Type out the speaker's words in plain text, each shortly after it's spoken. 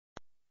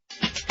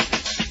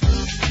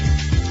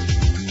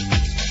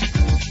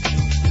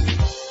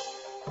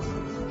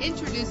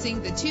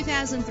Introducing the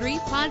 2003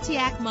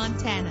 Pontiac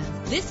Montana.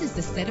 This is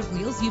the set of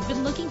wheels you've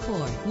been looking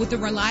for, with a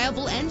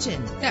reliable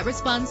engine that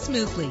responds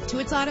smoothly to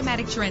its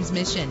automatic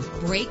transmission.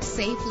 Brake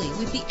safely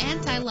with the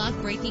anti-lock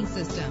braking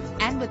system.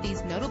 And with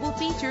these notable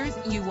features,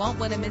 you won't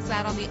want to miss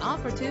out on the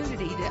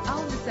opportunity to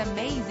own this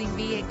amazing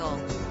vehicle.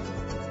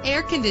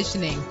 Air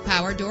conditioning,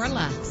 power door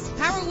locks,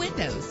 power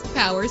windows,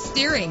 power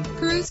steering,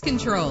 cruise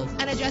control,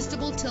 an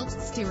adjustable tilt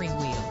steering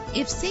wheel.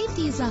 If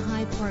safety is a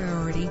high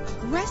priority,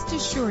 rest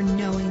assured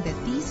knowing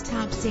that these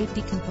top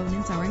safety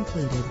components are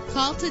included.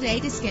 Call today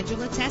to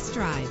schedule a test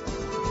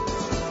drive.